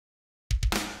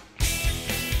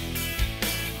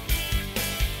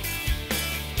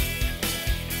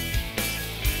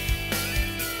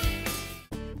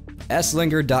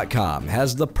Slinger.com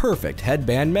has the perfect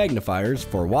headband magnifiers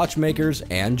for watchmakers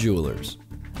and jewelers.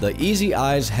 The Easy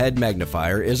Eyes Head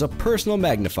Magnifier is a personal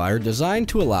magnifier designed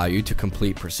to allow you to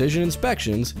complete precision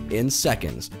inspections in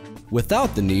seconds,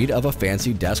 without the need of a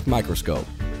fancy desk microscope.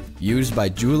 Used by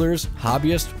jewelers,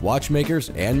 hobbyists, watchmakers,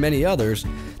 and many others,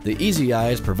 the Easy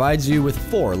Eyes provides you with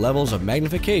 4 levels of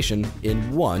magnification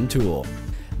in one tool.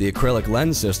 The acrylic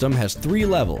lens system has 3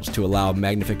 levels to allow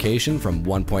magnification from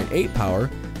 1.8 power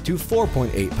to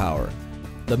 4.8 power.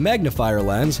 The magnifier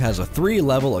lens has a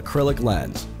 3-level acrylic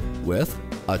lens with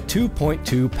a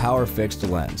 2.2 power fixed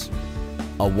lens,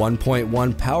 a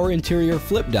 1.1 power interior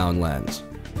flip-down lens,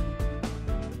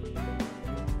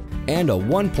 and a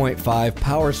 1.5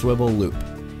 power swivel loupe.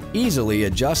 Easily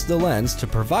adjust the lens to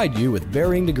provide you with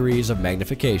varying degrees of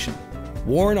magnification.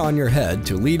 Worn on your head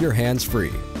to leave your hands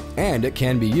free, and it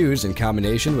can be used in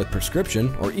combination with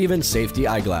prescription or even safety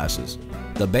eyeglasses.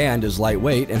 The band is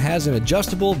lightweight and has an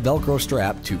adjustable Velcro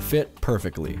strap to fit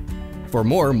perfectly. For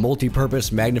more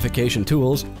multi-purpose magnification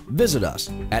tools, visit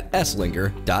us at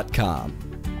slinger.com.